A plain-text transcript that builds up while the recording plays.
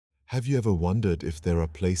Have you ever wondered if there are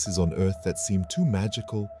places on Earth that seem too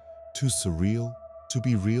magical, too surreal, to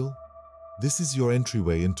be real? This is your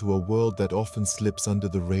entryway into a world that often slips under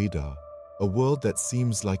the radar, a world that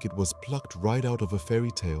seems like it was plucked right out of a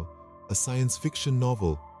fairy tale, a science fiction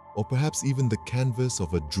novel, or perhaps even the canvas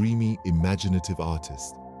of a dreamy, imaginative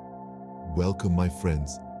artist. Welcome, my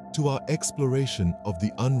friends, to our exploration of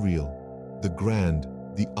the unreal, the grand,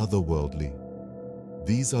 the otherworldly.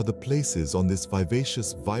 These are the places on this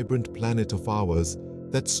vivacious, vibrant planet of ours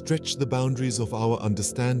that stretch the boundaries of our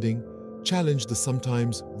understanding, challenge the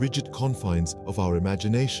sometimes rigid confines of our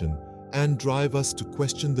imagination, and drive us to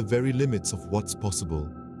question the very limits of what's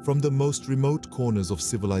possible. From the most remote corners of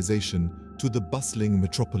civilization to the bustling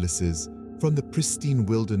metropolises, from the pristine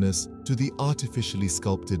wilderness to the artificially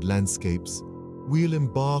sculpted landscapes, we'll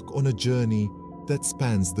embark on a journey that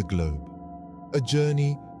spans the globe. A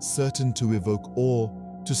journey certain to evoke awe,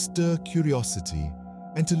 to stir curiosity,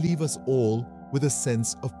 and to leave us all with a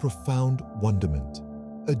sense of profound wonderment.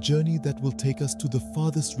 A journey that will take us to the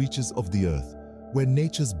farthest reaches of the earth, where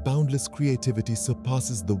nature's boundless creativity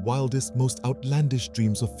surpasses the wildest, most outlandish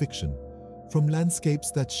dreams of fiction. From landscapes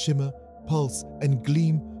that shimmer, pulse, and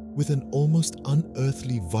gleam with an almost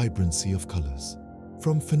unearthly vibrancy of colors.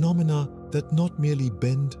 From phenomena that not merely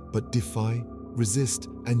bend but defy, resist,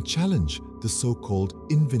 and challenge the so-called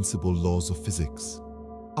invincible laws of physics.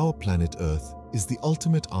 Our planet Earth is the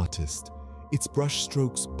ultimate artist, its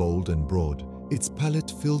brushstrokes bold and broad, its palette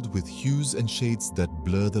filled with hues and shades that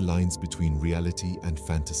blur the lines between reality and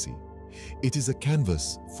fantasy. It is a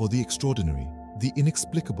canvas for the extraordinary, the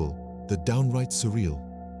inexplicable, the downright surreal.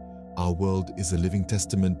 Our world is a living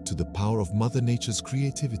testament to the power of Mother Nature's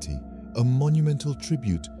creativity, a monumental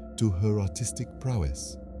tribute to her artistic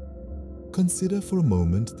prowess. Consider for a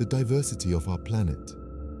moment the diversity of our planet.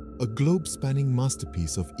 A globe-spanning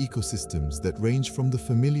masterpiece of ecosystems that range from the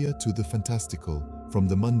familiar to the fantastical, from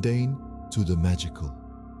the mundane to the magical.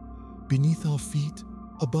 Beneath our feet,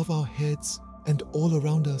 above our heads, and all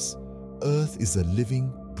around us, Earth is a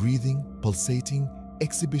living, breathing, pulsating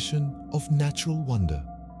exhibition of natural wonder.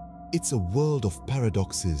 It's a world of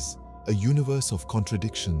paradoxes, a universe of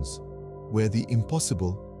contradictions, where the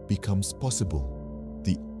impossible becomes possible.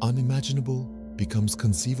 The unimaginable becomes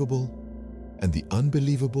conceivable, and the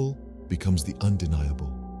unbelievable becomes the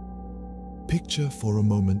undeniable. Picture for a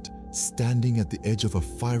moment standing at the edge of a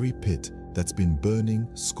fiery pit that's been burning,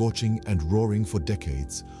 scorching, and roaring for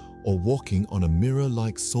decades, or walking on a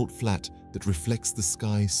mirror-like salt flat that reflects the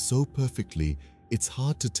sky so perfectly it's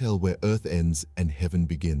hard to tell where Earth ends and heaven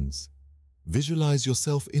begins. Visualize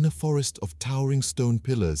yourself in a forest of towering stone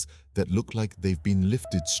pillars that look like they've been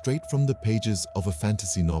lifted straight from the pages of a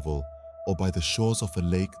fantasy novel, or by the shores of a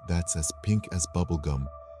lake that's as pink as bubblegum.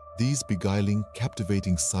 These beguiling,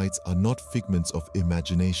 captivating sights are not figments of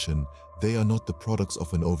imagination. They are not the products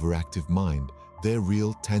of an overactive mind. They're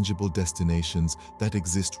real, tangible destinations that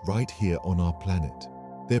exist right here on our planet.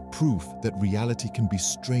 They're proof that reality can be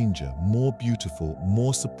stranger, more beautiful,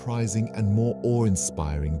 more surprising, and more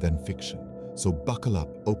awe-inspiring than fiction. So buckle up,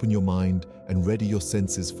 open your mind, and ready your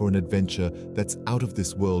senses for an adventure that's out of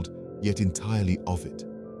this world, yet entirely of it.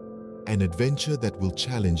 An adventure that will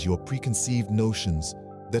challenge your preconceived notions,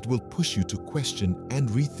 that will push you to question and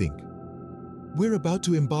rethink. We're about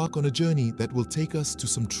to embark on a journey that will take us to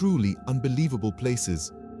some truly unbelievable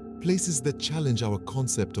places, places that challenge our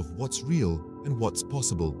concept of what's real and what's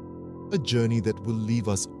possible. A journey that will leave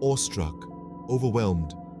us awestruck,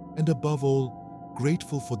 overwhelmed, and above all,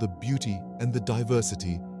 grateful for the beauty and the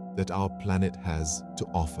diversity that our planet has to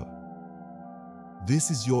offer.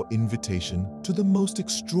 This is your invitation to the most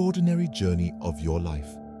extraordinary journey of your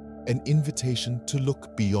life, an invitation to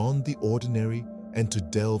look beyond the ordinary and to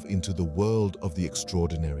delve into the world of the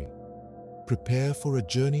extraordinary. Prepare for a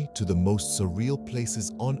journey to the most surreal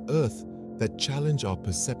places on Earth that challenge our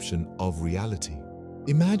perception of reality.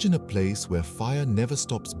 Imagine a place where fire never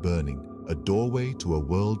stops burning, a doorway to a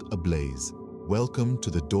world ablaze. Welcome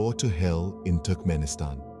to the door to hell in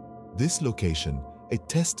Turkmenistan. This location, a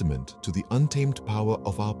testament to the untamed power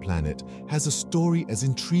of our planet, has a story as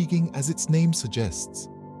intriguing as its name suggests.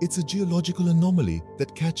 It's a geological anomaly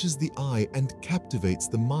that catches the eye and captivates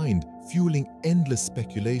the mind, fueling endless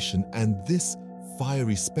speculation. And this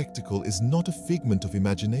fiery spectacle is not a figment of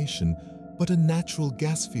imagination, but a natural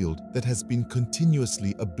gas field that has been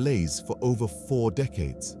continuously ablaze for over 4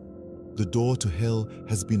 decades. The door to hell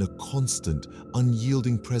has been a constant,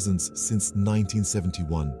 unyielding presence since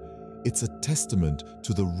 1971. It's a testament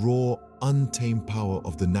to the raw, untamed power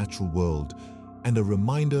of the natural world and a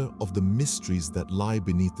reminder of the mysteries that lie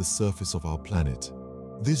beneath the surface of our planet.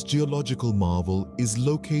 This geological marvel is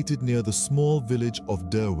located near the small village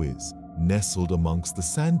of Derwiz, nestled amongst the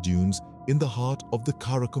sand dunes in the heart of the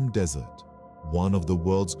Karakum Desert, one of the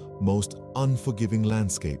world's most unforgiving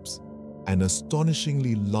landscapes. An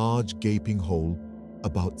astonishingly large gaping hole,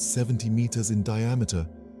 about 70 meters in diameter.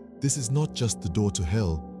 This is not just the door to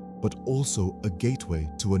hell, but also a gateway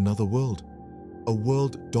to another world, a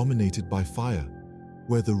world dominated by fire,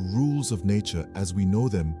 where the rules of nature as we know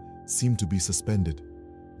them seem to be suspended.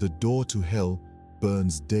 The door to hell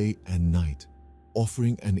burns day and night,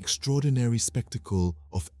 offering an extraordinary spectacle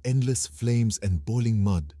of endless flames and boiling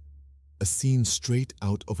mud, a scene straight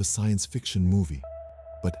out of a science fiction movie.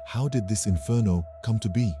 But how did this inferno come to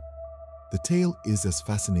be? The tale is as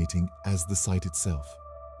fascinating as the site itself.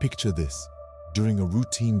 Picture this. During a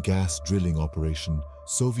routine gas drilling operation,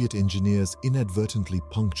 Soviet engineers inadvertently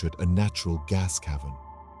punctured a natural gas cavern.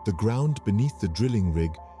 The ground beneath the drilling rig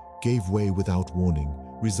gave way without warning,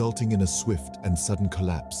 resulting in a swift and sudden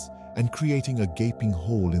collapse and creating a gaping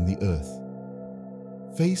hole in the earth.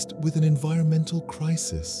 Faced with an environmental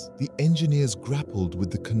crisis, the engineers grappled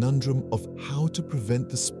with the conundrum of how to prevent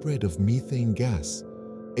the spread of methane gas,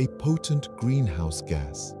 a potent greenhouse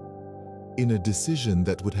gas. In a decision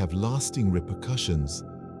that would have lasting repercussions,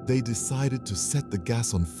 they decided to set the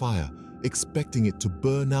gas on fire, expecting it to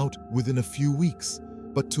burn out within a few weeks.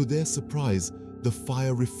 But to their surprise, the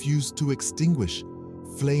fire refused to extinguish.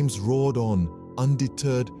 Flames roared on,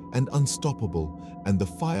 undeterred and unstoppable, and the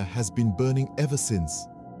fire has been burning ever since.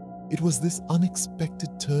 It was this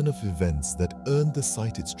unexpected turn of events that earned the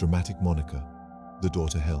site its dramatic moniker, the Door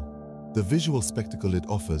to Hell. The visual spectacle it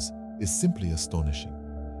offers is simply astonishing.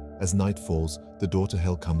 As night falls, the Door to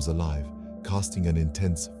Hell comes alive, casting an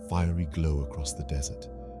intense, fiery glow across the desert.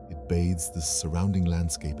 It bathes the surrounding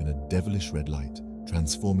landscape in a devilish red light,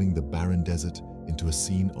 transforming the barren desert into a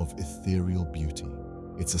scene of ethereal beauty.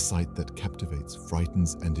 It's a sight that captivates,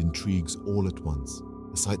 frightens, and intrigues all at once.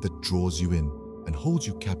 A sight that draws you in and holds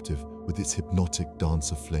you captive with its hypnotic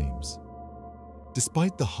dance of flames.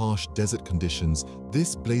 Despite the harsh desert conditions,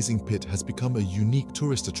 this blazing pit has become a unique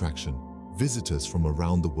tourist attraction. Visitors from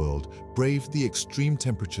around the world brave the extreme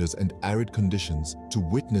temperatures and arid conditions to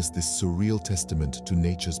witness this surreal testament to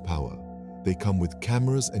nature's power. They come with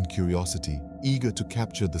cameras and curiosity, eager to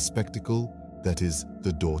capture the spectacle that is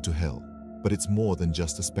the Door to Hell. But it's more than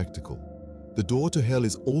just a spectacle. The Door to Hell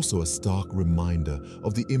is also a stark reminder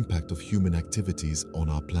of the impact of human activities on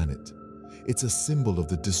our planet. It's a symbol of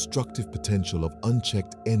the destructive potential of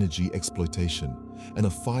unchecked energy exploitation and a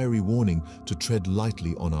fiery warning to tread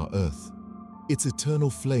lightly on our Earth. Its eternal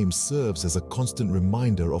flame serves as a constant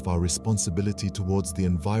reminder of our responsibility towards the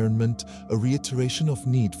environment, a reiteration of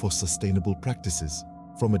need for sustainable practices.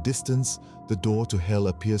 From a distance, the Door to Hell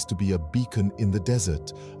appears to be a beacon in the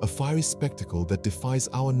desert, a fiery spectacle that defies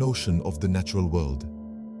our notion of the natural world.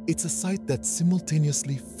 It's a sight that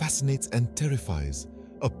simultaneously fascinates and terrifies,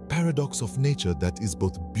 a paradox of nature that is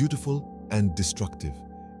both beautiful and destructive.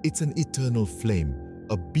 It's an eternal flame,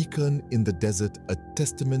 a beacon in the desert, a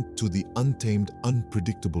testament to the untamed,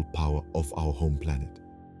 unpredictable power of our home planet.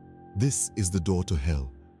 This is the Door to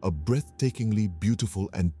Hell, a breathtakingly beautiful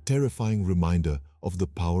and terrifying reminder of the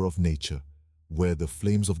power of nature, where the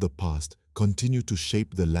flames of the past continue to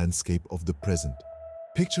shape the landscape of the present.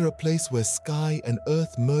 Picture a place where sky and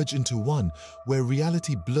earth merge into one, where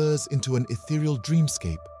reality blurs into an ethereal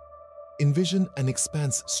dreamscape. Envision an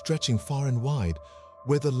expanse stretching far and wide,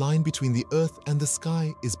 where the line between the earth and the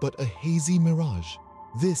sky is but a hazy mirage.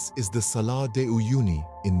 This is the Salar de Uyuni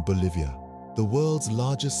in Bolivia, the world's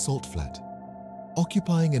largest salt flat.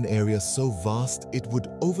 Occupying an area so vast it would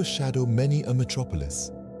overshadow many a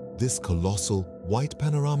metropolis. This colossal, white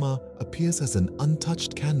panorama appears as an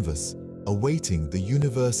untouched canvas, awaiting the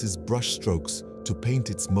universe's brushstrokes to paint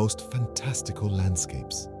its most fantastical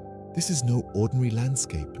landscapes. This is no ordinary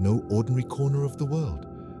landscape, no ordinary corner of the world.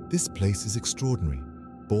 This place is extraordinary,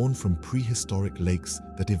 born from prehistoric lakes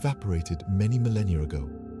that evaporated many millennia ago.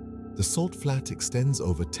 The salt flat extends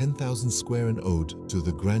over 10,000 square an ode to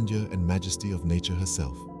the grandeur and majesty of nature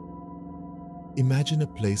herself. Imagine a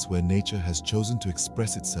place where nature has chosen to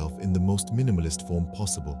express itself in the most minimalist form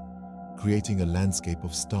possible, creating a landscape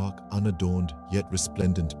of stark, unadorned, yet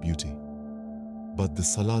resplendent beauty. But the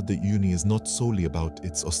Salar de Uyuni is not solely about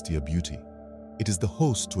its austere beauty. It is the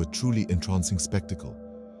host to a truly entrancing spectacle,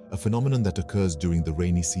 a phenomenon that occurs during the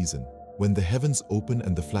rainy season. When the heavens open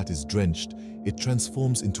and the flat is drenched, it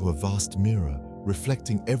transforms into a vast mirror,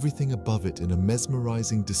 reflecting everything above it in a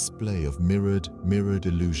mesmerizing display of mirrored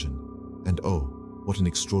illusion. And oh, what an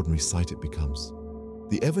extraordinary sight it becomes.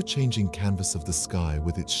 The ever-changing canvas of the sky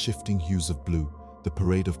with its shifting hues of blue, the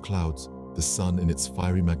parade of clouds, the sun in its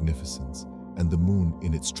fiery magnificence, and the moon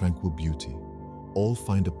in its tranquil beauty, all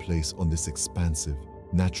find a place on this expansive,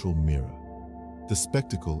 natural mirror. The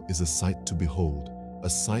spectacle is a sight to behold, a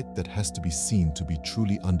sight that has to be seen to be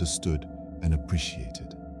truly understood and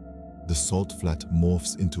appreciated. The salt flat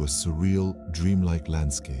morphs into a surreal, dreamlike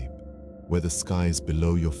landscape, where the sky is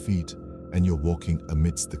below your feet and you're walking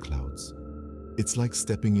amidst the clouds. It's like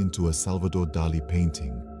stepping into a Salvador Dali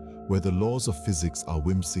painting, where the laws of physics are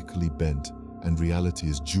whimsically bent and reality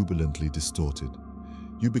is jubilantly distorted.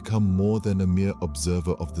 You become more than a mere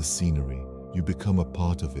observer of the scenery. You become a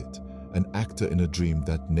part of it, an actor in a dream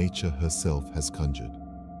that nature herself has conjured.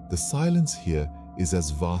 The silence here is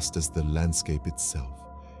as vast as the landscape itself.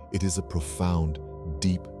 It is a profound,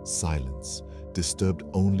 deep silence, disturbed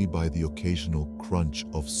only by the occasional crunch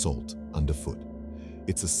of salt underfoot.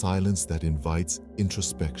 It's a silence that invites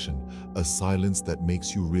introspection, a silence that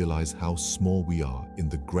makes you realize how small we are in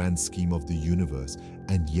the grand scheme of the universe,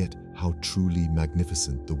 and yet how truly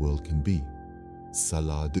magnificent the world can be.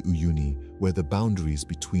 Salar de Uyuni, where the boundaries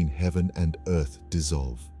between heaven and earth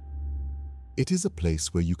dissolve. It is a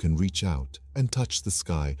place where you can reach out and touch the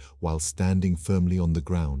sky while standing firmly on the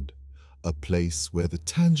ground. A place where the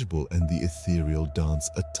tangible and the ethereal dance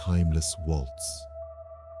a timeless waltz.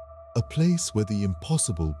 A place where the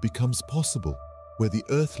impossible becomes possible, where the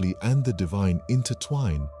earthly and the divine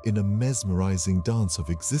intertwine in a mesmerizing dance of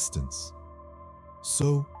existence.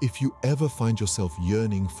 So, if you ever find yourself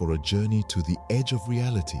yearning for a journey to the edge of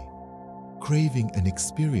reality, craving an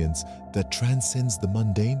experience that transcends the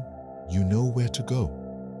mundane, you know where to go.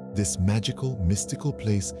 This magical, mystical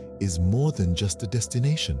place is more than just a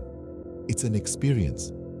destination. It's an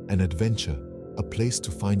experience, an adventure, a place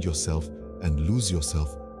to find yourself and lose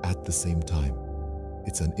yourself at the same time.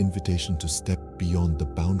 It's an invitation to step beyond the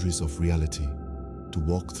boundaries of reality, to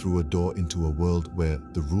walk through a door into a world where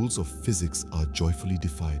the rules of physics are joyfully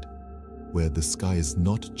defied, where the sky is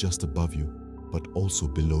not just above you, but also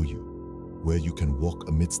below you, where you can walk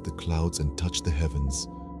amidst the clouds and touch the heavens,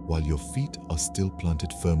 while your feet are still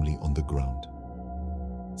planted firmly on the ground.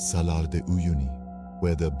 Salar de Uyuni,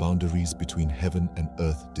 where the boundaries between heaven and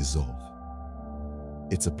earth dissolve.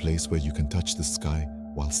 It's a place where you can touch the sky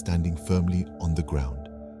while standing firmly on the ground,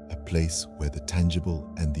 a place where the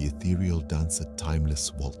tangible and the ethereal dance a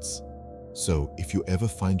timeless waltz. So, if you ever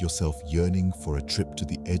find yourself yearning for a trip to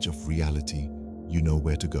the edge of reality, you know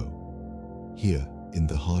where to go. Here, in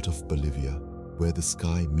the heart of Bolivia, where the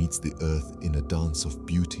sky meets the earth in a dance of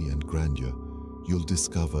beauty and grandeur, you'll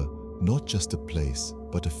discover not just a place,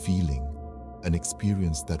 but a feeling, an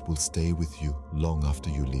experience that will stay with you long after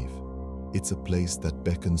you leave. It's a place that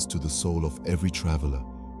beckons to the soul of every traveler,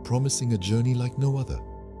 promising a journey like no other.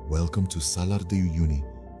 Welcome to Salar de Uyuni,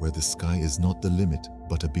 where the sky is not the limit,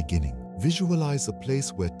 but a beginning. Visualize a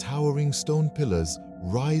place where towering stone pillars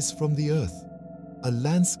rise from the earth, a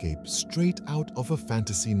landscape straight out of a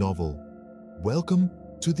fantasy novel. Welcome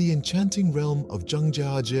to the enchanting realm of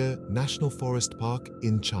Zhangjiajie National Forest Park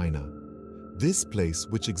in China. This place,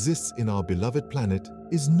 which exists in our beloved planet,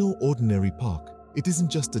 is no ordinary park. It isn't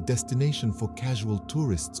just a destination for casual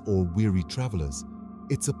tourists or weary travelers.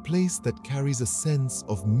 It's a place that carries a sense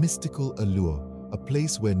of mystical allure, a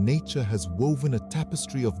place where nature has woven a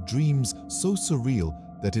tapestry of dreams so surreal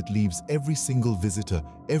that it leaves every single visitor,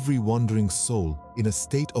 every wandering soul, in a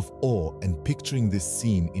state of awe and picturing this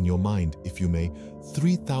scene in your mind, if you may.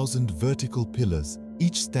 3,000 vertical pillars,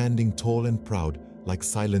 each standing tall and proud, like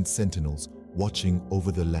silent sentinels, watching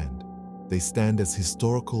over the land. They stand as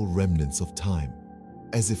historical remnants of time,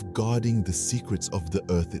 as if guarding the secrets of the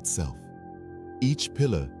earth itself. Each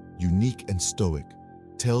pillar, unique and stoic,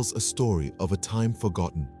 tells a story of a time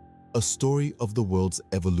forgotten, a story of the world's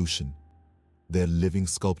evolution. They're living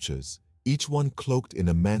sculptures, each one cloaked in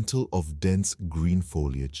a mantle of dense green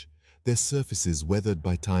foliage, their surfaces weathered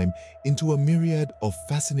by time into a myriad of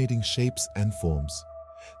fascinating shapes and forms.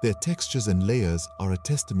 Their textures and layers are a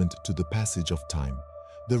testament to the passage of time,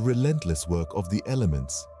 the relentless work of the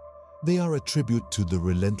elements. They are a tribute to the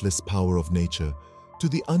relentless power of nature, to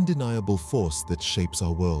the undeniable force that shapes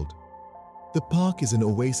our world. The park is an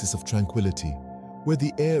oasis of tranquility, where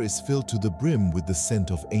the air is filled to the brim with the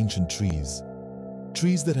scent of ancient trees.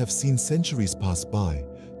 Trees that have seen centuries pass by,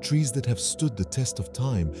 trees that have stood the test of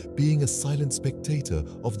time, being a silent spectator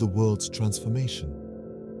of the world's transformation.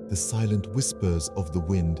 The silent whispers of the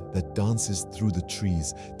wind that dances through the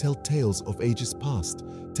trees tell tales of ages past,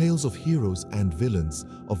 tales of heroes and villains,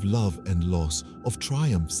 of love and loss, of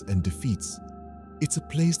triumphs and defeats. It's a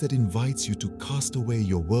place that invites you to cast away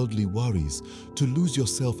your worldly worries, to lose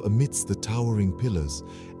yourself amidst the towering pillars,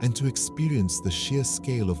 and to experience the sheer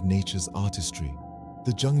scale of nature's artistry.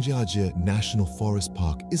 The Zhangjiajie National Forest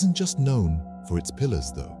Park isn't just known for its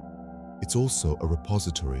pillars, though. It's also a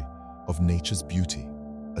repository of nature's beauty,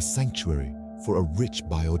 a sanctuary for a rich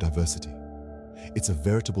biodiversity. It's a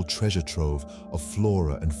veritable treasure trove of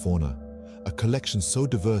flora and fauna, a collection so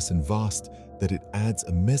diverse and vast that it adds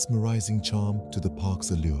a mesmerizing charm to the park's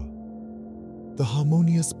allure. The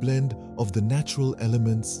harmonious blend of the natural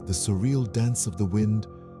elements, the surreal dance of the wind,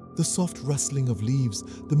 the soft rustling of leaves,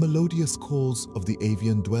 the melodious calls of the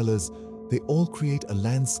avian dwellers, they all create a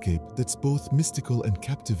landscape that's both mystical and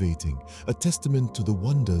captivating, a testament to the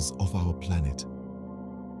wonders of our planet.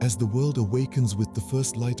 As the world awakens with the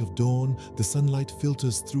first light of dawn, the sunlight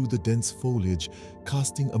filters through the dense foliage,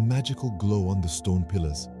 casting a magical glow on the stone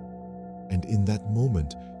pillars. And in that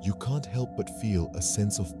moment, you can't help but feel a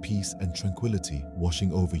sense of peace and tranquility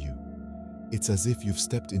washing over you. It's as if you've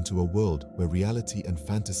stepped into a world where reality and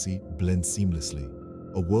fantasy blend seamlessly,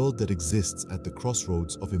 a world that exists at the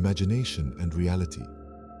crossroads of imagination and reality,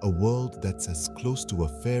 a world that's as close to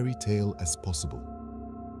a fairy tale as possible.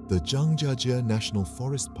 The Zhangjiajie National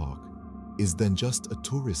Forest Park is then just a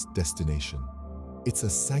tourist destination. It's a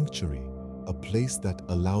sanctuary, a place that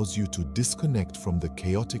allows you to disconnect from the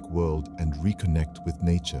chaotic world and reconnect with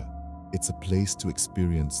nature. It's a place to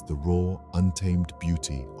experience the raw, untamed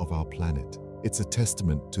beauty of our planet. It's a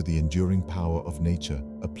testament to the enduring power of nature,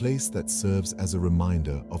 a place that serves as a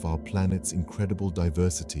reminder of our planet's incredible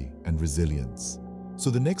diversity and resilience. So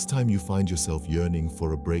the next time you find yourself yearning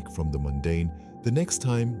for a break from the mundane, the next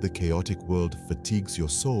time the chaotic world fatigues your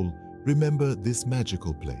soul, remember this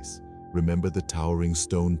magical place. Remember the towering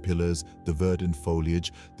stone pillars, the verdant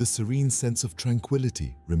foliage, the serene sense of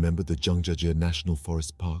tranquility. Remember the Zhangjiajie National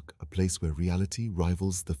Forest Park, a place where reality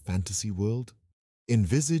rivals the fantasy world.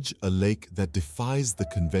 Envisage a lake that defies the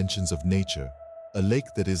conventions of nature, a lake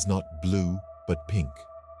that is not blue but pink.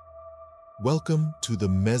 Welcome to the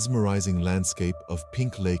mesmerizing landscape of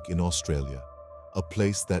Pink Lake in Australia, a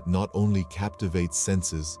place that not only captivates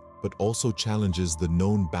senses but also challenges the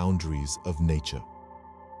known boundaries of nature.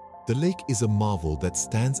 The lake is a marvel that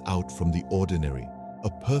stands out from the ordinary,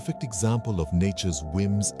 a perfect example of nature's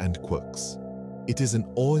whims and quirks. It is an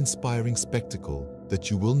awe-inspiring spectacle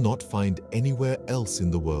that you will not find anywhere else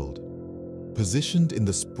in the world. Positioned in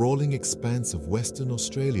the sprawling expanse of Western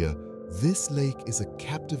Australia, this lake is a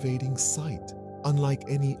captivating sight, unlike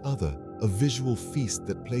any other, a visual feast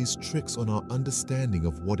that plays tricks on our understanding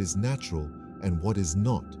of what is natural and what is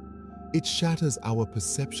not. It shatters our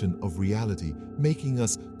perception of reality, making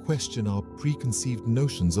us question our preconceived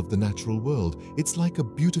notions of the natural world. It's like a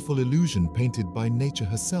beautiful illusion painted by nature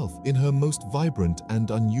herself in her most vibrant and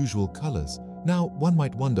unusual colors. Now, one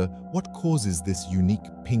might wonder, what causes this unique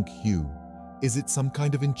pink hue? Is it some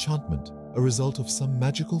kind of enchantment, a result of some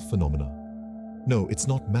magical phenomena? No, it's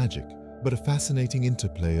not magic, but a fascinating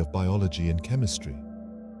interplay of biology and chemistry.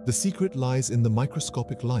 The secret lies in the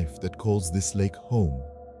microscopic life that calls this lake home,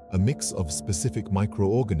 a mix of specific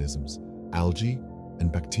microorganisms, algae,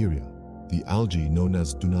 and bacteria. The algae, known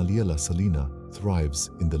as Dunaliella salina, thrives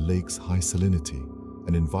in the lake's high salinity,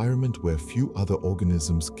 an environment where few other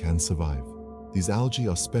organisms can survive. These algae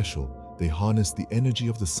are special. They harness the energy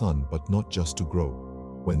of the sun, but not just to grow.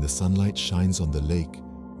 When the sunlight shines on the lake,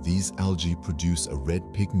 these algae produce a red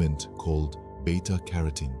pigment called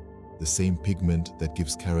beta-carotene, the same pigment that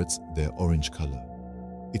gives carrots their orange color.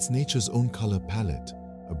 It's nature's own color palette,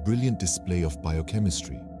 a brilliant display of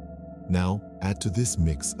biochemistry. Now, add to this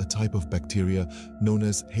mix a type of bacteria known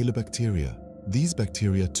as halobacteria. These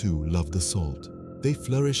bacteria too love the salt. They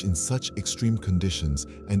flourish in such extreme conditions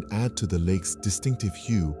and add to the lake's distinctive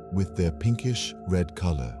hue with their pinkish red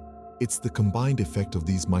color. It's the combined effect of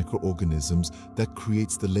these microorganisms that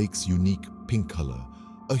creates the lake's unique pink color,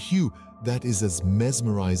 a hue that is as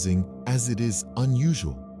mesmerizing as it is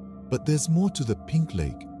unusual. But there's more to the pink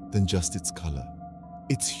lake than just its color.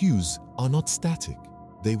 Its hues are not static.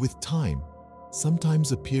 They with time,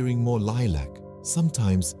 sometimes appearing more lilac,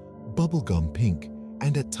 sometimes bubblegum pink,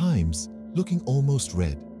 and at times looking almost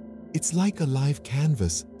red. It's like a live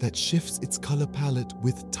canvas that shifts its color palette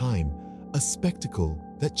with time, a spectacle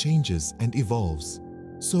that changes and evolves.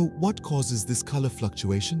 So what causes this color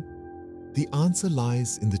fluctuation? The answer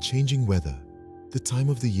lies in the changing weather, the time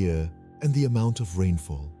of the year, and the amount of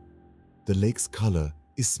rainfall. The lake's color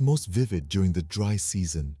is most vivid during the dry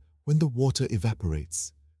season, when the water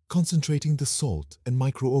evaporates, concentrating the salt and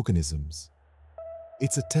microorganisms.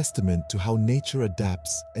 It's a testament to how nature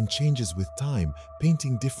adapts and changes with time,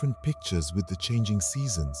 painting different pictures with the changing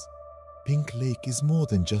seasons. Pink Lake is more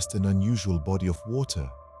than just an unusual body of water.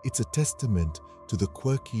 It's a testament to the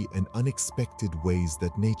quirky and unexpected ways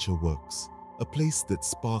that nature works, a place that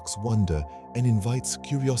sparks wonder and invites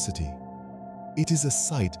curiosity. It is a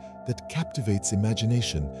sight that captivates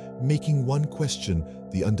imagination, making one question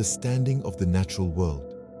the understanding of the natural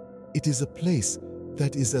world. It is a place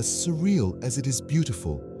that is as surreal as it is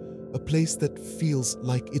beautiful, a place that feels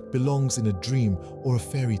like it belongs in a dream or a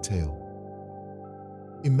fairy tale.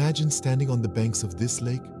 Imagine standing on the banks of this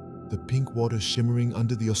lake, the pink water shimmering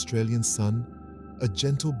under the Australian sun, a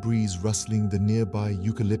gentle breeze rustling the nearby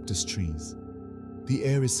eucalyptus trees. The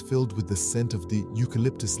air is filled with the scent of the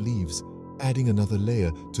eucalyptus leaves, adding another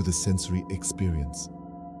layer to the sensory experience.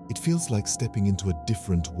 It feels like stepping into a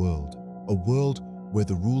different world, a world where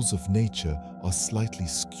the rules of nature are slightly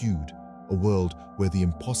skewed, a world where the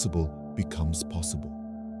impossible becomes possible.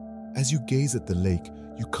 As you gaze at the lake,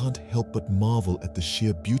 you can't help but marvel at the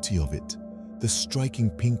sheer beauty of it. The striking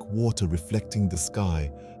pink water reflecting the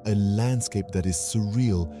sky, a landscape that is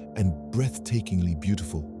surreal and breathtakingly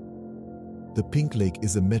beautiful. The pink lake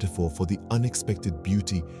is a metaphor for the unexpected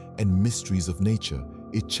beauty and mysteries of nature.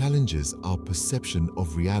 It challenges our perception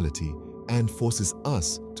of reality and forces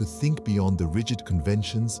us to think beyond the rigid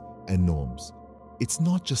conventions and norms. It's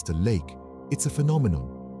not just a lake, it's a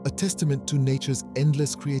phenomenon, a testament to nature's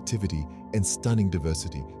endless creativity and stunning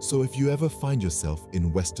diversity. So if you ever find yourself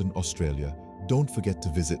in Western Australia, don't forget to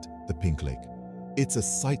visit the Pink Lake. It's a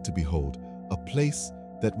sight to behold, a place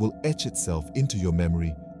that will etch itself into your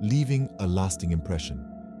memory, leaving a lasting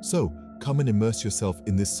impression. So come and immerse yourself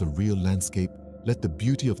in this surreal landscape. Let the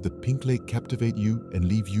beauty of the Pink Lake captivate you and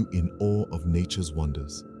leave you in awe of nature's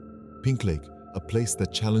wonders. Pink Lake, a place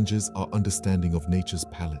that challenges our understanding of nature's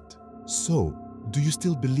palette. So, do you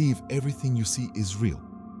still believe everything you see is real?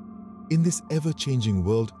 In this ever-changing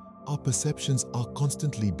world, our perceptions are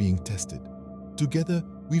constantly being tested. Together,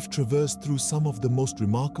 we've traversed through some of the most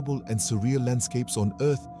remarkable and surreal landscapes on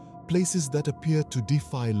Earth, places that appear to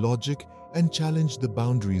defy logic and challenge the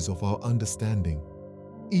boundaries of our understanding.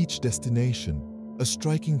 Each destination, a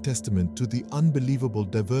striking testament to the unbelievable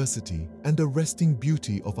diversity and arresting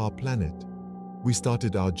beauty of our planet. We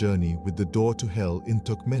started our journey with the door to hell in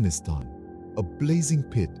Turkmenistan, a blazing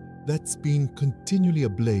pit that's been continually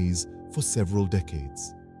ablaze for several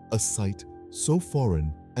decades. A sight so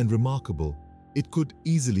foreign and remarkable, it could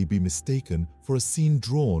easily be mistaken for a scene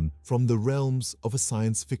drawn from the realms of a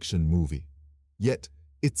science fiction movie. Yet,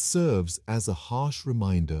 it serves as a harsh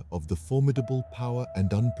reminder of the formidable power and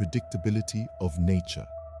unpredictability of nature.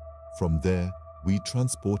 From there, we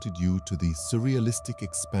transported you to the surrealistic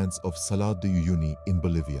expanse of Salar de Uyuni in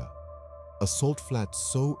Bolivia. A salt flat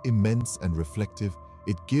so immense and reflective,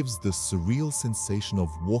 it gives the surreal sensation of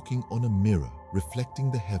walking on a mirror reflecting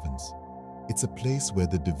the heavens. It's a place where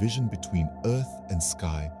the division between earth and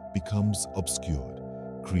sky becomes obscured,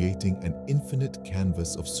 creating an infinite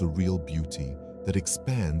canvas of surreal beauty that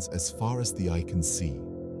expands as far as the eye can see.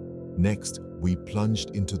 Next, we plunged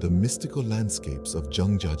into the mystical landscapes of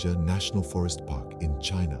Zhangjiajie National Forest Park in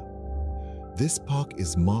China. This park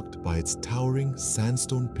is marked by its towering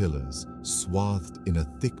sandstone pillars swathed in a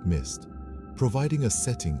thick mist, providing a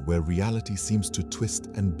setting where reality seems to twist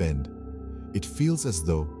and bend. It feels as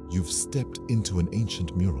though you've stepped into an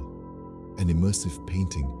ancient mural, an immersive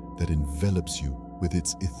painting that envelops you with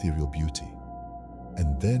its ethereal beauty.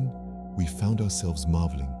 And then we found ourselves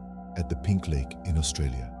marveling at the Pink Lake in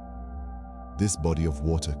Australia. This body of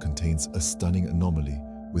water contains a stunning anomaly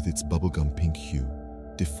with its bubblegum pink hue,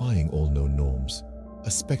 defying all known norms,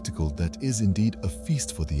 a spectacle that is indeed a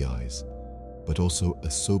feast for the eyes, but also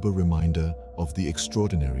a sober reminder of the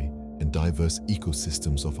extraordinary and diverse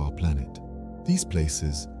ecosystems of our planet. These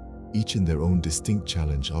places, each in their own distinct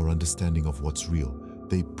challenge our understanding of what's real.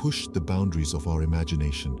 They push the boundaries of our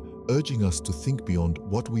imagination, urging us to think beyond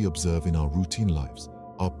what we observe in our routine lives.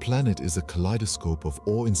 Our planet is a kaleidoscope of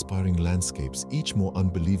awe-inspiring landscapes, each more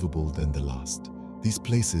unbelievable than the last. These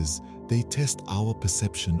places, they test our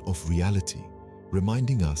perception of reality,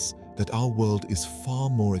 reminding us that our world is far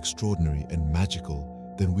more extraordinary and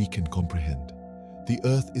magical than we can comprehend. The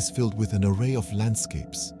Earth is filled with an array of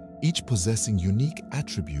landscapes, each possessing unique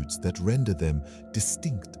attributes that render them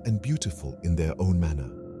distinct and beautiful in their own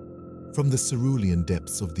manner. From the cerulean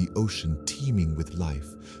depths of the ocean teeming with life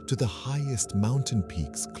to the highest mountain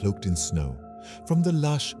peaks cloaked in snow, from the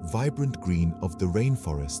lush, vibrant green of the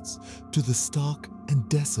rainforests to the stark and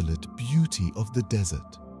desolate beauty of the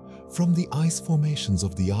desert, from the ice formations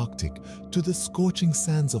of the Arctic to the scorching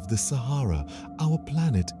sands of the Sahara, our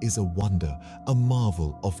planet is a wonder, a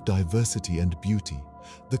marvel of diversity and beauty.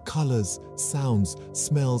 The colors, sounds,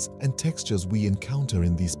 smells, and textures we encounter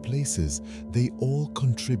in these places, they all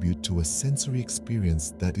contribute to a sensory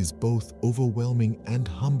experience that is both overwhelming and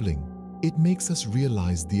humbling. It makes us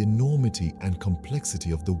realize the enormity and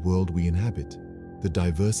complexity of the world we inhabit. The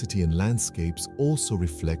diversity in landscapes also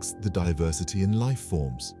reflects the diversity in life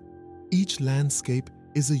forms. Each landscape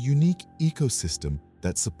is a unique ecosystem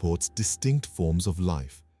that supports distinct forms of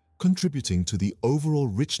life, contributing to the overall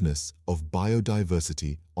richness of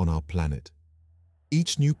biodiversity on our planet.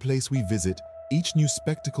 Each new place we visit, each new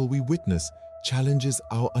spectacle we witness, challenges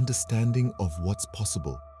our understanding of what's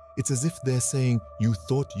possible. It's as if they're saying, "You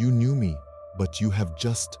thought you knew me, but you have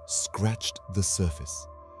just scratched the surface."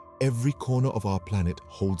 Every corner of our planet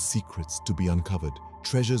holds secrets to be uncovered,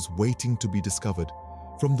 treasures waiting to be discovered.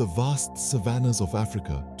 From the vast savannas of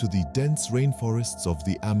Africa to the dense rainforests of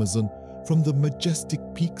the Amazon, from the majestic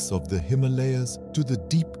peaks of the Himalayas to the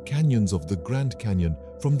deep canyons of the Grand Canyon,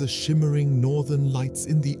 from the shimmering northern lights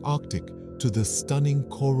in the Arctic to the stunning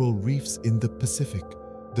coral reefs in the Pacific,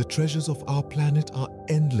 the treasures of our planet are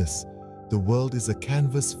endless. The world is a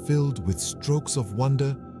canvas filled with strokes of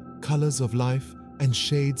wonder, colors of life, and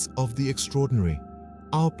shades of the extraordinary.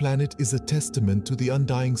 Our planet is a testament to the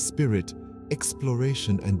undying spirit,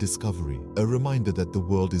 exploration, and discovery, a reminder that the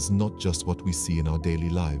world is not just what we see in our daily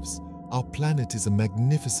lives. Our planet is a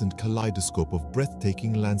magnificent kaleidoscope of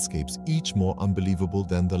breathtaking landscapes, each more unbelievable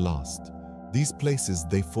than the last. These places,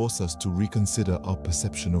 they force us to reconsider our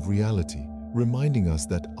perception of reality, reminding us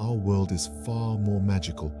that our world is far more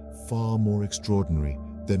magical, far more extraordinary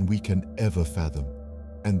than we can ever fathom.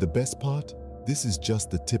 And the best part? This is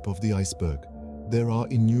just the tip of the iceberg. There are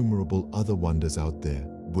innumerable other wonders out there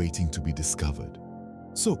waiting to be discovered.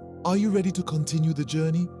 So, are you ready to continue the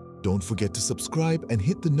journey? Don't forget to subscribe and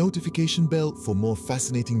hit the notification bell for more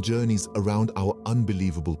fascinating journeys around our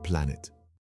unbelievable planet.